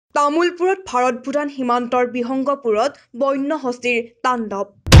তামুলপুৰত ভাৰত-ভূটান সীমান্তৰ বিহংগপুৰত বন্য হস্তীৰ তাণ্ডৱ।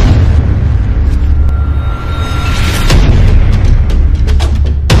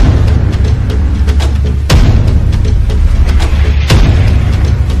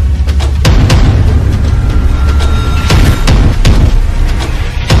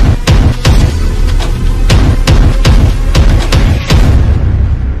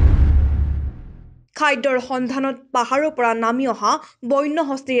 খাদ্যৰ সন্ধানত পাহাৰৰ পৰা নামি অহা বন্য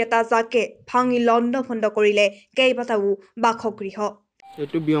হস্তীৰ এটা জাকে ভাঙি লণ্ডভণ্ড কৰিলে কেইবাটাও বাসগৃহ।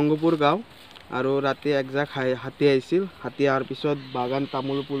 এইটো বিহংগপুৰ গাঁও আৰু ৰাতি একজাক হাতী আহিছিল। হাতী অহাৰ পিছত বাগান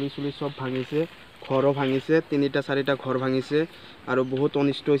তামোল পুলি চুলি চব ভাঙিছে, ঘৰো ভাঙিছে, 3-4টা ঘৰ ভাঙিছে আৰু বহুত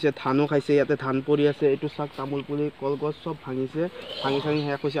অনিষ্ট হৈছে। ধানো খাইছে, ইয়াতে ধান পৰি আছে, এইটো চাক তামোল পুলি কলগছ চব ভাঙিছে, ভাঙি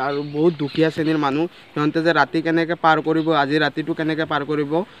শেষ হৈছে। আৰু বহুত দুখীয়া শ্ৰেণীৰ মানুহ, সিহঁতে যে ৰাতি কেনেকৈ পাৰ কৰিব, আজি ৰাতিটো কেনেকৈ পাৰ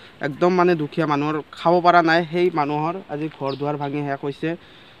কৰিব, একদম মানে দুখীয়া মানুহৰ খাব পৰা নাই। সেই মানুহৰ আজি ঘৰ দুৱাৰ ভাঙি শেষ হৈছে।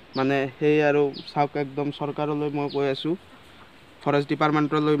 মানে সেই আৰু চাওক, একদম চৰকাৰলৈ মই কৈ আছোঁ, ফৰেষ্ট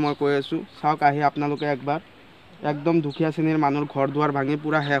ডিপাৰ্টমেণ্টলৈ মই কৈ আছোঁ, চাওক আহি আপোনালোকে একবাৰ, একদম দুখীয়া শ্ৰেণীৰ মানুহৰ ঘৰ দুৱাৰ ভাঙি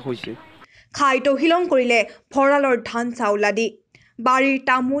পূৰা শেষ হৈছে। খাই তহিলং কৰিলে ভঁৰালৰ ধান চাউল আদি। বাৰীৰ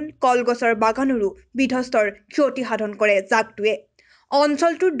তামোল কলগছৰ বাগানৰো বিধ্বস্তৰ ক্ষতি সাধন কৰে জাকটোৱে।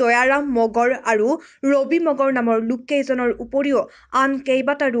 অঞ্চলটোৰ দয়াৰাম মগৰ আৰু ৰবি মগৰ নামৰ লোককেইজনৰ উপৰিও আন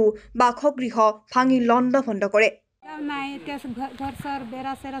কেইবাটাৰো বাসগৃহ ভাঙি লণ্ডভণ্ড কৰে। নাই, এতিয়া ঘৰ চৰ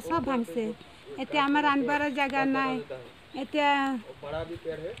বেৰা চেৰা চব ভাঙছে। এতিয়া আমাৰ আনবাৰৰ জেগা নাই, এতিয়া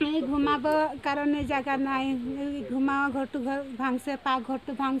এই ঘুমাব কাৰণে জেগা নাই। ঘুমাও ঘৰটো ভাঙছে,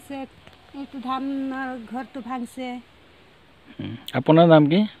 পাকঘৰটো ভাঙছে, এইটো ধান ঘৰটো ভাঙছে। আপোনাৰ নাম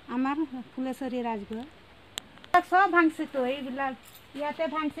কি? আমাৰ ফুলেশ্বৰী ৰাজগড়। চব ভাঙছেতো এইবিলাক, ইয়াতে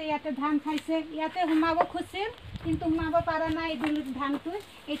ভাঙছে, ইয়াতে ধান খাইছে, ইয়াতে সোমাব খুজিছিল কিন্তু সোমাব পৰা নাই। দুলিৰ ধানটো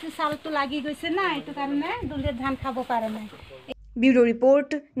এইটো চালটো লাগি গৈছে না, এইটো কাৰণে দুলিৰ ধান খাব পৰা নাই। Bureau Report,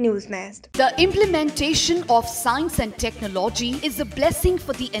 News Nest. The implementation of science and technology is a blessing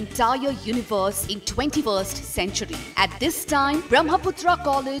for the entire universe in 21st century. At this time, Brahmaputra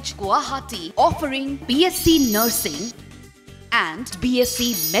College, Guwahati, offering BSc Nursing and BSc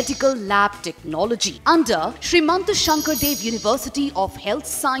Medical Lab Technology under Srimanta Shankardev University of Health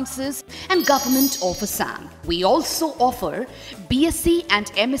Sciences and Government of Assam. We also offer BSc and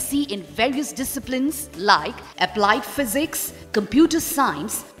MSc in various disciplines like Applied Physics, Computer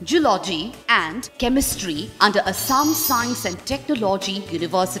Science, Geology and Chemistry under Assam Science and Technology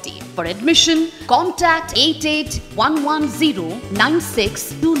University. For admission, contact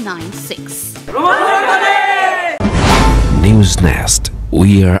 88-110-96296. News Nest. We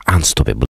are unstoppable.